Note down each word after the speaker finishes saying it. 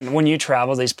when you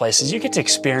travel these places, you get to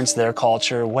experience their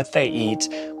culture, what they eat,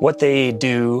 what they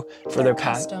do for their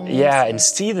past. Yeah, and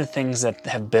see the things that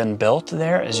have been built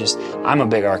there is just, I'm a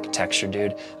big architecture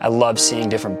dude. I love seeing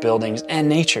different buildings and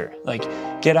nature. Like,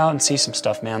 get out and see some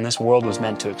stuff, man. This world was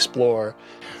meant to explore.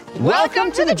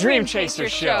 Welcome to the Dream Chaser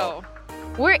Show.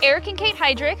 We're Eric and Kate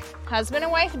Heydrich, husband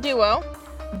and wife duo,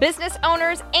 business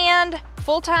owners and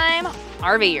full-time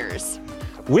RVers.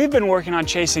 We've been working on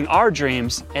chasing our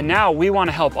dreams, and now we want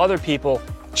to help other people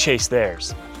chase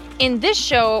theirs. In this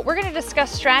show, we're going to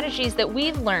discuss strategies that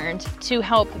we've learned to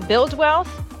help build wealth,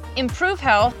 improve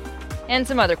health, and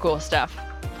some other cool stuff.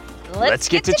 Let's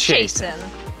get to chasing.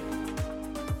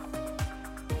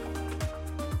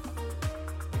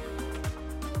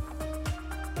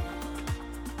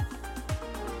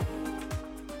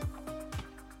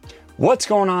 What's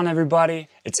going on, everybody?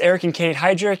 It's Eric and Kate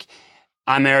Heydrich.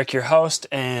 I'm Eric, your host,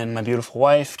 and my beautiful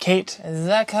wife, Kate.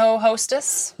 The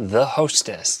co-hostess. The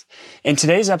hostess. In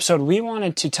today's episode, we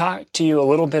wanted to talk to you a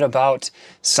little bit about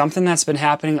something that's been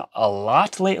happening a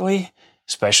lot lately,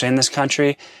 especially in this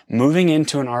country, moving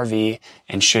into an RV,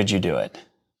 and should you do it?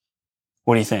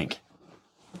 What do you think?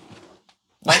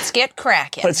 Let's get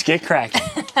cracking. Let's get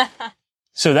cracking.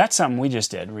 So that's something we just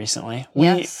did recently.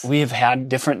 Yes. We have had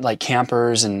different like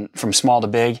campers and from small to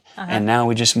big, and now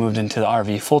we just moved into the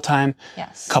RV full time a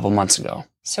couple months ago.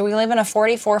 So we live in a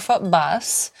 44-foot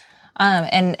bus,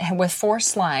 and with 4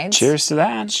 slides. Cheers to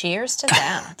that. Cheers to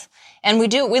that. And we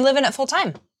live in it full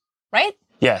time, right?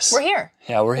 Yes. We're here.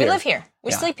 Yeah, we're here. We live here.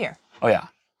 We sleep here. Oh yeah.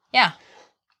 Yeah.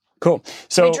 Cool.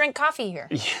 So we drink coffee here.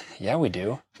 Yeah, we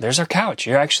do. There's our couch.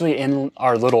 You're actually in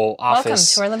our little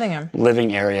office. Welcome to our living room.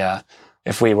 Living area.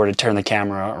 If we were to turn the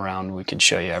camera around, we could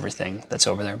show you everything that's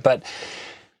over there. But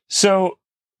so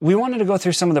we wanted to go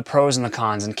through some of the pros and the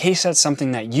cons in case that's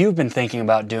something that you've been thinking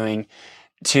about doing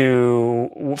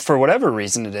for whatever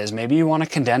reason it is. Maybe you want to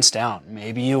condense down.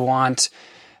 Maybe you want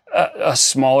a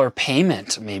smaller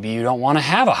payment. Maybe you don't want to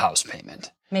have a house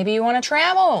payment. Maybe you want to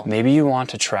travel. Maybe you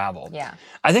want to travel. Yeah.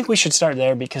 I think we should start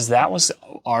there because that was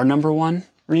our number one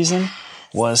reason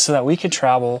was so that we could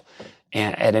travel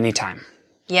at any time.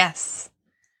 Yes.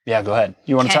 Yeah, go ahead.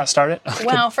 You want to start it?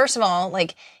 Well, first of all,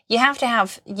 like you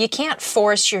can't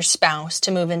force your spouse to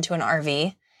move into an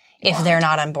RV if they're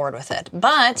not on board with it.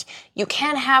 But you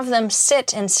can have them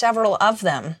sit in several of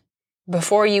them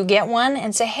before you get one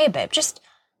and say, hey, babe, just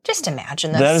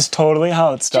imagine this. That is totally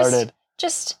how it started.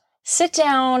 Just sit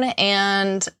down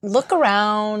and look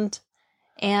around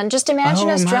and just imagine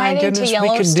us driving to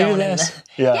Yellowstone.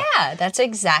 Yeah, that's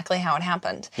exactly how it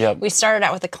happened. Yep. We started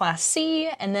out with a Class C,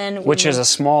 and then which is a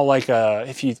small, like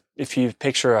if you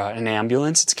picture an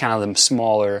ambulance, it's kind of the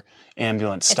smaller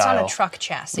ambulance style. It's on a truck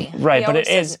chassis. Right, but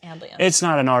it's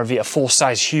not an RV, a full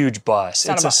size huge bus.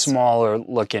 It's a smaller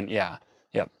looking. Yeah.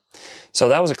 Yep. So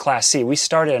that was a Class C. We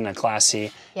started in a Class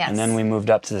C, and then we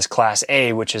moved up to this Class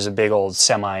A, which is a big old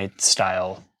semi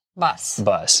style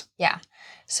bus. Yeah.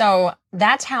 So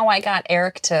that's how I got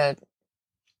Eric to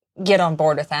get on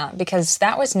board with that, because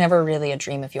that was never really a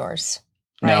dream of yours.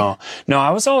 Right? No,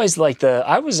 I was always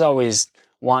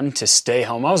wanting to stay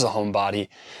home. I was a homebody.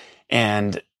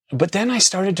 But then I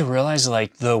started to realize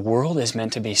like the world is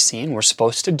meant to be seen. We're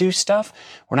supposed to do stuff.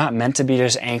 We're not meant to be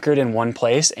just anchored in one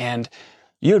place. And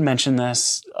you had mentioned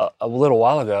this a little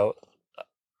while ago.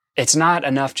 It's not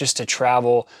enough just to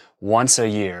travel once a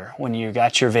year when you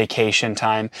got your vacation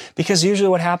time, because usually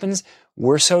what happens,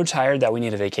 we're so tired that we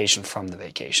need a vacation from the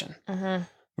vacation,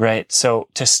 right? So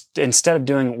instead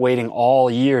of waiting all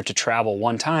year to travel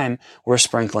one time, we're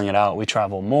sprinkling it out. We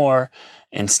travel more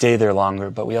and stay there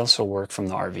longer, but we also work from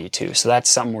the RV too. So that's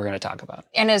something we're going to talk about.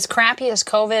 And as crappy as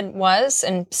COVID was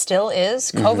and still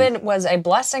is, COVID was a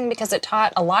blessing because it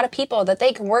taught a lot of people that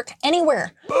they can work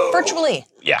anywhere, virtually.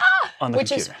 Yeah, on the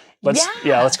computer.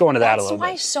 Let's go into that a little bit.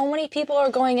 That's why so many people are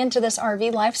going into this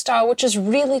RV lifestyle, which is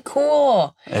really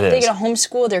cool. They get to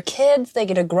homeschool their kids. They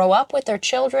get to grow up with their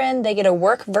children. They get to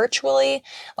work virtually.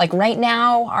 Like right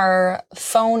now, our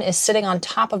phone is sitting on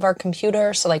top of our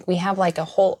computer. So like we have like a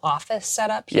whole office set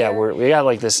up here. Yeah, we got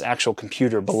like this actual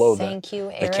computer below the camera. Thank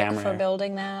you, Eric, for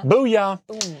building that. Booyah.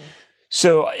 Boom.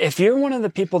 So if you're one of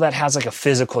the people that has like a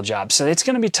physical job, so it's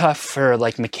going to be tough for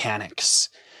like mechanics.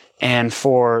 And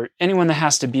for anyone that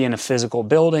has to be in a physical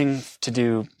building to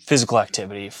do physical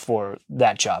activity for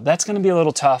that job, that's going to be a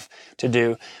little tough to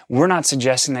do. We're not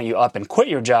suggesting that you up and quit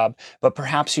your job, but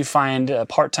perhaps you find a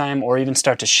part-time or even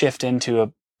start to shift into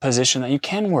a position that you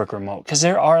can work remote, because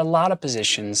there are a lot of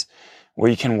positions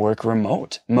where you can work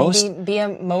remote. Maybe be a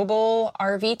mobile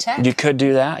RV tech. You could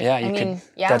do that. Yeah, you could.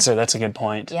 Yeah. That's a good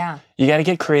point. Yeah. You got to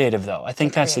get creative though. I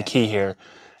think that's the key here.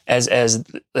 as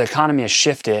the economy has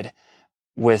shifted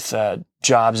with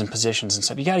jobs and positions and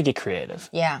stuff, you got to get creative.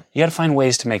 Yeah. You got to find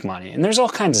ways to make money. And there's all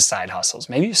kinds of side hustles.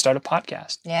 Maybe you start a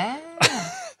podcast. Yeah.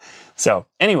 So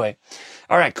anyway,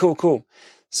 all right, cool.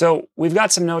 So we've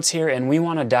got some notes here, and we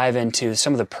want to dive into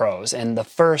some of the pros. And the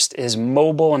first is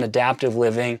mobile and adaptive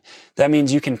living. That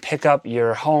means you can pick up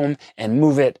your home and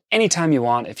move it anytime you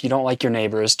want. If you don't like your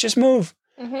neighbors, just move.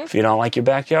 If you don't like your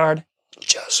backyard,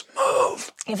 just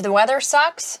move. If the weather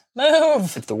sucks,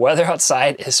 move. If the weather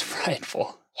outside is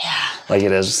frightful. Yeah. Like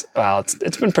it is. Well,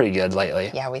 it's been pretty good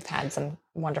lately. Yeah, we've had some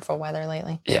wonderful weather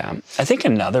lately. Yeah. I think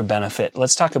another benefit,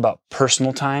 let's talk about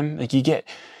personal time. Like you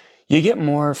get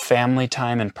more family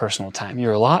time and personal time.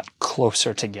 You're a lot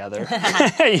closer together.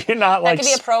 You're not like... That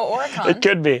could be a pro or a con. It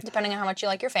could be. Depending on how much you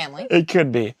like your family. It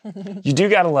could be. You do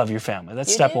got to love your family.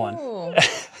 That's step one.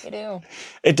 You do.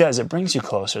 It does. It brings you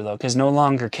closer, though, because no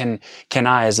longer can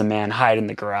I, as a man, hide in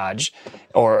the garage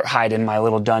or hide in my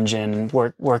little dungeon,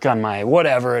 work on my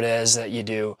whatever it is that you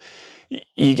do.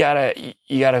 You gotta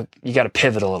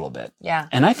pivot a little bit. Yeah.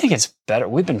 And I think it's better.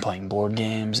 We've been playing board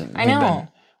games, and I know.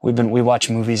 We watch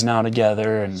movies now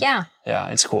together, and yeah,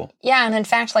 it's cool. Yeah, and in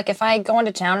fact, like if I go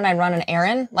into town and I run an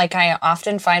errand, like I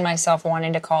often find myself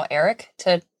wanting to call Eric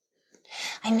to.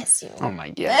 I miss you. Oh my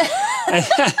God.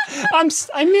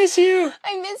 I miss you.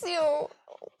 I miss you.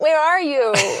 Where are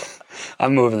you?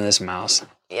 I'm moving this mouse.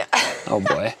 Yeah. Oh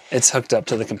boy, it's hooked up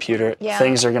to the computer. Yeah.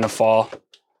 Things are gonna fall.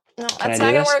 No, that's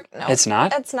not gonna work. No, it's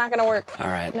not. That's not gonna work. All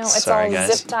right. No, it's Sorry, all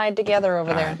guys. zip tied together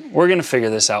over there. Right. We're gonna figure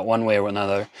this out one way or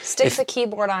another. Stick the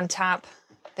keyboard on top.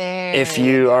 There. If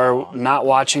you are not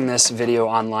watching this video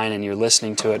online and you're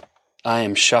listening to it, I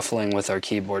am shuffling with our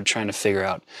keyboard trying to figure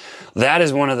out. That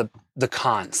is one of the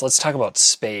cons. Let's talk about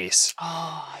space.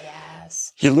 Oh,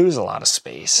 yes. You lose a lot of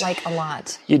space. Like a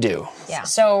lot. You do. Yeah.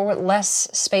 So less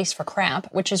space for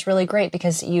crap, which is really great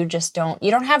because you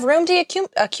don't have room to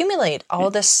accumulate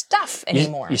all this stuff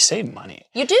anymore. You save money.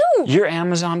 You do. Your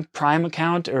Amazon Prime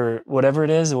account or whatever it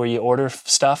is where you order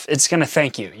stuff, it's going to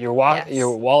thank you. Your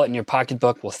wallet and your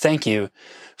pocketbook will thank you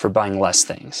for buying less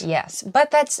things. Yes.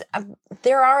 But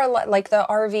there are a lot, like the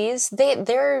RVs,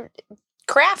 they're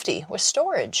crafty with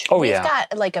storage. Oh, yeah. We've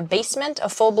got like a basement, a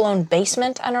full-blown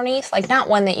basement underneath, like not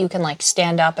one that you can like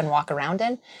stand up and walk around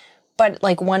in, but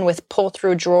like one with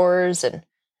pull-through drawers. And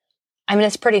I mean,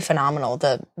 it's pretty phenomenal,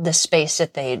 the space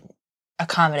that they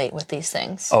accommodate with these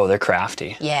things. Oh, they're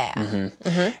crafty. Yeah. Mm-hmm.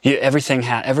 Mm-hmm.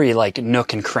 Every like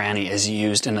nook and cranny is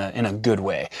used in a good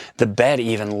way. The bed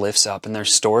even lifts up, and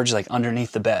there's storage like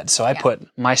underneath the bed. So I put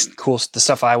the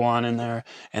stuff I want in there,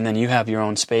 and then you have your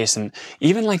own space. And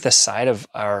even like the side of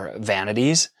our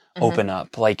vanities open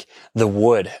up, like the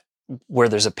wood where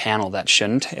there's a panel that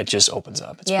shouldn't, it just opens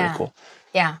up. It's pretty cool.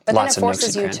 Yeah, but Lots then it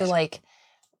forces you to like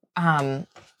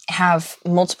have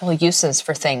multiple uses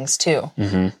for things too.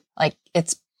 Mm-hmm. Like,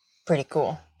 it's pretty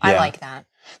cool. I like that.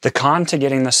 The con to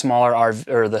getting the smaller RV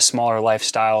or the smaller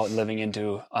lifestyle living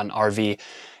into an RV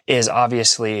is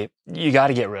obviously you got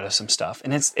to get rid of some stuff.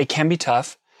 And it can be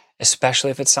tough, especially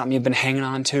if it's something you've been hanging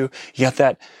on to. You got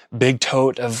that big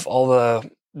tote of all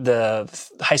the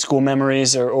high school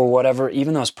memories or whatever,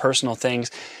 even those personal things.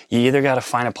 You either got to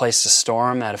find a place to store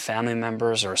them at a family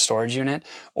member's or a storage unit,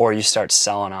 or you start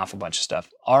selling off a bunch of stuff.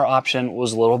 Our option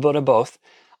was a little bit of both.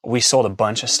 We sold a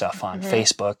bunch of stuff on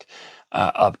Facebook,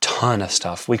 a ton of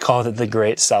stuff. We called it the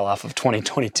great sell-off of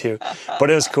 2022,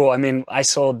 but it was cool. I mean, I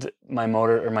sold my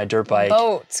dirt bike,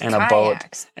 boats, and kayaks, a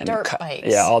boat, and dirt bikes.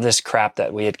 Yeah, all this crap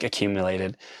that we had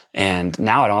accumulated, and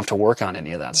now I don't have to work on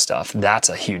any of that stuff. That's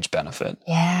a huge benefit.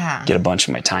 Yeah, get a bunch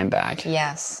of my time back.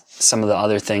 Yes. Some of the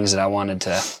other things that I wanted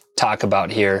to talk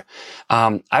about here,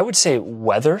 I would say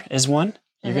weather is one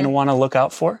you're going to want to look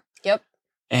out for. Yep.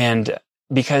 And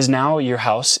because now your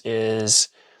house is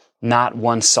not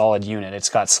one solid unit. It's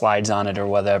got slides on it or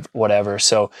whatever.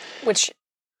 So, which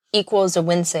equals a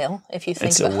wind sail, if you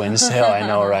think it's a wind sail. I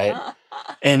know, right?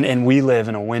 And we live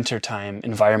in a wintertime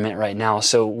environment right now.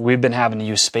 So we've been having to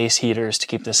use space heaters to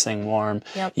keep this thing warm.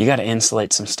 Yep. You got to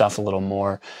insulate some stuff a little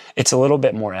more. It's a little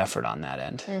bit more effort on that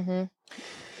end. Mm-hmm.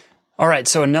 All right.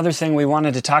 So another thing we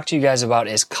wanted to talk to you guys about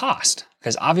is cost.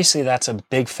 Because obviously that's a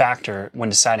big factor when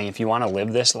deciding if you want to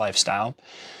live this lifestyle.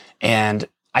 And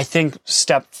I think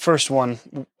first one,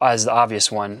 as the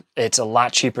obvious one, it's a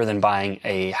lot cheaper than buying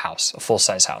a house, a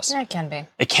full-size house. It can be.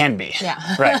 It can be.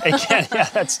 Yeah. Right. It can.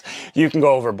 Yeah. You can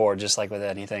go overboard just like with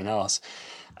anything else.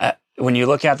 When you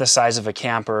look at the size of a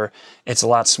camper, it's a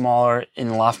lot smaller,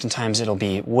 and oftentimes it'll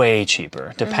be way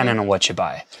cheaper, depending on what you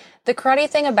buy. The cruddy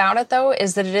thing about it, though,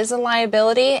 is that it is a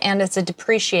liability, and it's a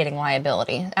depreciating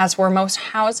liability. As where most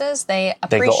houses, they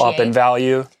appreciate. They go up in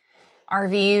value.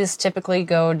 RVs typically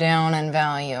go down in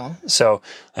value. So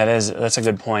that's a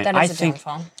good point. That is a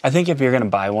downfall. I think if you're going to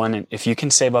buy one, if you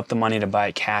can save up the money to buy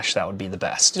it cash, that would be the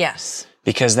best. Yes.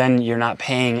 Because then you're not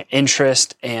paying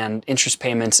interest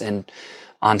payments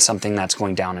on something that's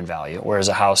going down in value. Whereas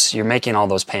a house, you're making all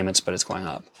those payments, but it's going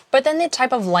up. But then the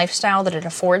type of lifestyle that it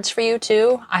affords for you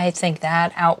too, I think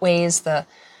that outweighs the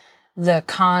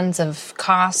cons of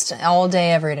cost all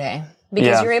day, every day.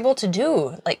 Because you're able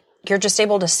to you're just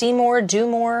able to see more, do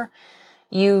more.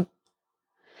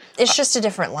 It's just a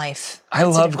different life. I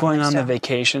love going on the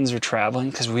vacations or traveling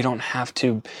because we don't have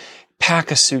to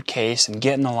pack a suitcase and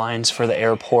get in the lines for the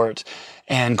airport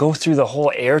and go through the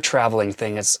whole air traveling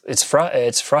thing. It's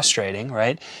frustrating,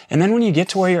 right? And then when you get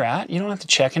to where you're at, you don't have to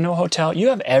check into a hotel. You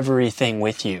have everything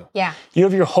with you. Yeah. You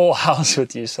have your whole house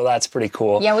with you, so that's pretty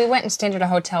cool. Yeah, we went and stayed at a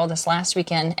hotel this last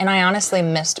weekend, and I honestly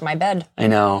missed my bed. I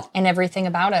know. And everything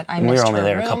about it. We were only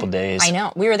there a couple days. I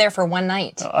know. We were there for one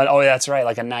night. Oh, that's right,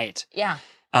 like a night. Yeah.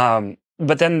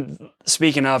 But then,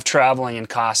 speaking of traveling and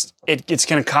cost, it's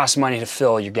going to cost money to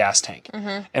fill your gas tank.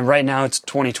 Mm-hmm. And right now, it's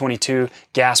 2022.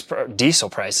 Diesel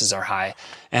prices are high,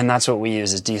 and that's what we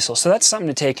use is diesel. So that's something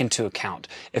to take into account.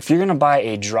 If you're going to buy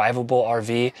a drivable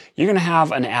RV, you're going to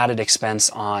have an added expense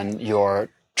on your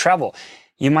travel.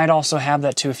 You might also have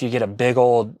that too if you get a big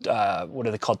old, what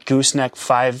are they called, gooseneck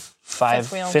fifth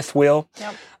wheel.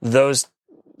 Yep. Those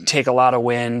take a lot of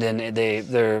wind, and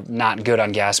they're not good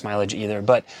on gas mileage either.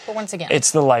 But once again,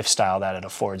 it's the lifestyle that it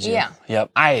affords you. Yeah.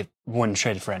 Yep. I wouldn't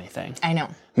trade it for anything. I know.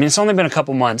 I mean, it's only been a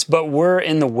couple months, but we're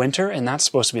in the winter, and that's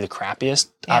supposed to be the crappiest,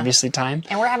 obviously, time.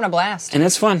 And we're having a blast. And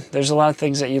it's fun. There's a lot of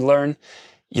things that you learn.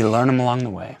 You learn them along the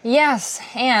way. Yes.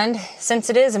 And since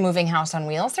it is a moving house on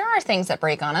wheels, there are things that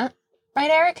break on it.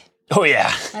 Right, Eric? Oh,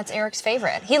 yeah. That's Eric's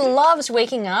favorite. He loves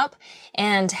waking up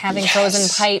and having frozen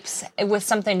pipes with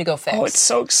something to go fix. Oh, it's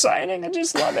so exciting. I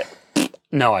just love it.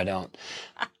 No, I don't.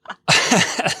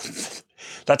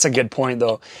 That's a good point,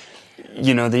 though.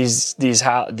 You know, these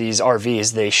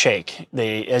RVs, they shake.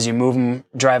 As you move them,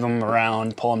 drive them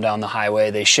around, pull them down the highway,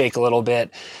 they shake a little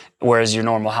bit, whereas your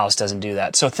normal house doesn't do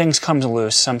that. So things come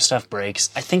loose, some stuff breaks.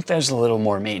 I think there's a little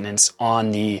more maintenance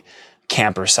on the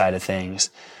camper side of things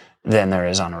than there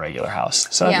is on a regular house.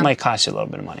 So that might cost you a little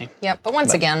bit of money. Yep. But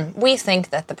once again, we think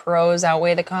that the pros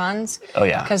outweigh the cons. Oh,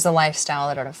 yeah. Because the lifestyle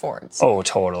that it affords. Oh,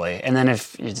 totally. And then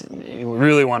if you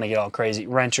really want to get all crazy,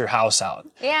 rent your house out.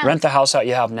 Yeah. Rent the house out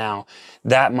you have now.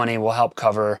 That money will help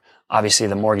cover, obviously,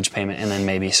 the mortgage payment and then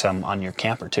maybe some on your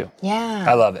camper, too. Yeah.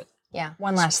 I love it. Yeah.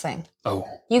 One last thing. Oh.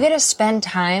 You get to spend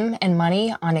time and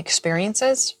money on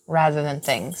experiences rather than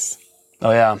things. Oh,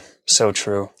 yeah. So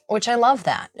true. Which I love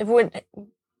that.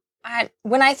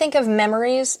 When I think of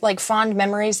memories, like fond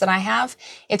memories that I have,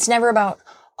 it's never about,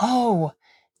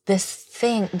 this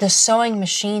thing, the sewing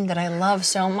machine that I love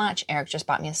so much. Eric just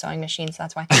bought me a sewing machine, so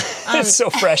that's why. It's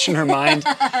so fresh in her mind.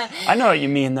 I know what you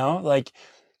mean, though. Like,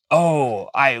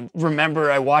 I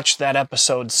remember I watched that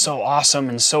episode, so awesome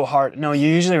and so hard. No, you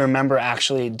usually remember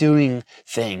actually doing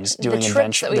things, doing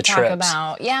adventures. The trips that we talk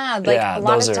about. Yeah, like a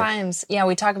lot of times,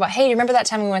 we talk about, hey, remember that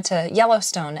time we went to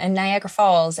Yellowstone and Niagara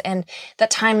Falls and that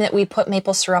time that we put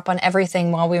maple syrup on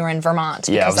everything while we were in Vermont?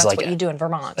 Because that's what you do in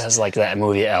Vermont. It was like that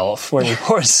movie Elf where you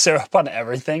pour syrup on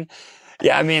everything.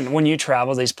 Yeah, I mean, when you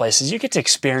travel these places, you get to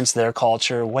experience their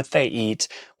culture, what they eat,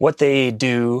 what they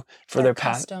do for their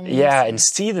past. Yeah, and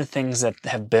see the things that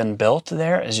have been built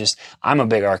there is just, I'm a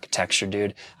big architecture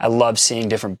dude. I love seeing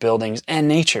different buildings and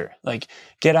nature. Like,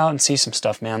 get out and see some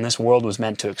stuff, man. This world was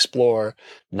meant to explore,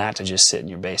 not to just sit in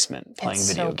your basement playing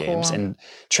video games. Cool. And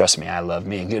trust me, I love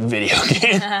me a good video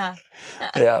game.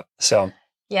 Yeah, so.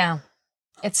 Yeah,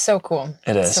 it's so cool.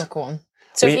 It's so cool.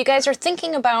 So if you guys are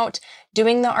thinking about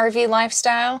doing the RV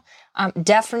lifestyle,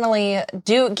 definitely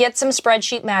get some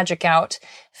spreadsheet magic out.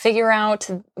 Figure out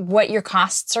what your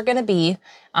costs are going to be.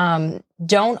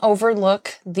 Don't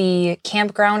overlook the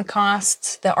campground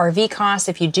costs, the RV costs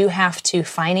if you do have to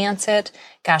finance it.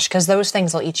 Gosh, because those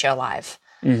things will eat you alive.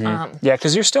 Mm-hmm. Yeah,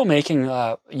 because you're still making,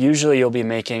 usually you'll be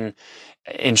making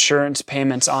insurance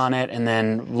payments on it and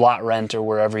then lot rent or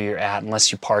wherever you're at,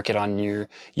 unless you park it on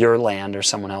your land or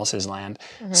someone else's land.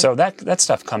 Mm-hmm. So that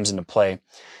stuff comes into play.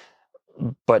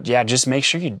 But yeah, just make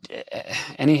sure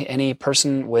any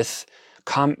person with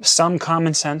some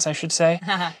common sense, I should say,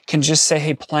 can just say,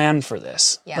 hey, plan for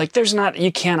this. Yeah. Like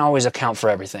you can't always account for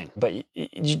everything, but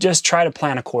you just try to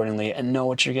plan accordingly and know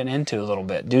what you're getting into a little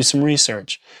bit. Do some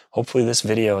research. Hopefully this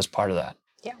video is part of that.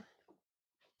 Yeah.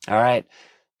 All right.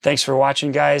 Thanks for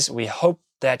watching, guys. We hope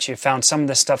that you found some of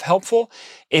this stuff helpful.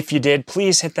 If you did,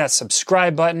 please hit that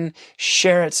subscribe button,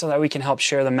 share it so that we can help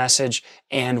share the message,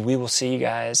 and we will see you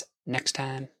guys next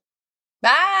time.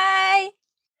 Bye.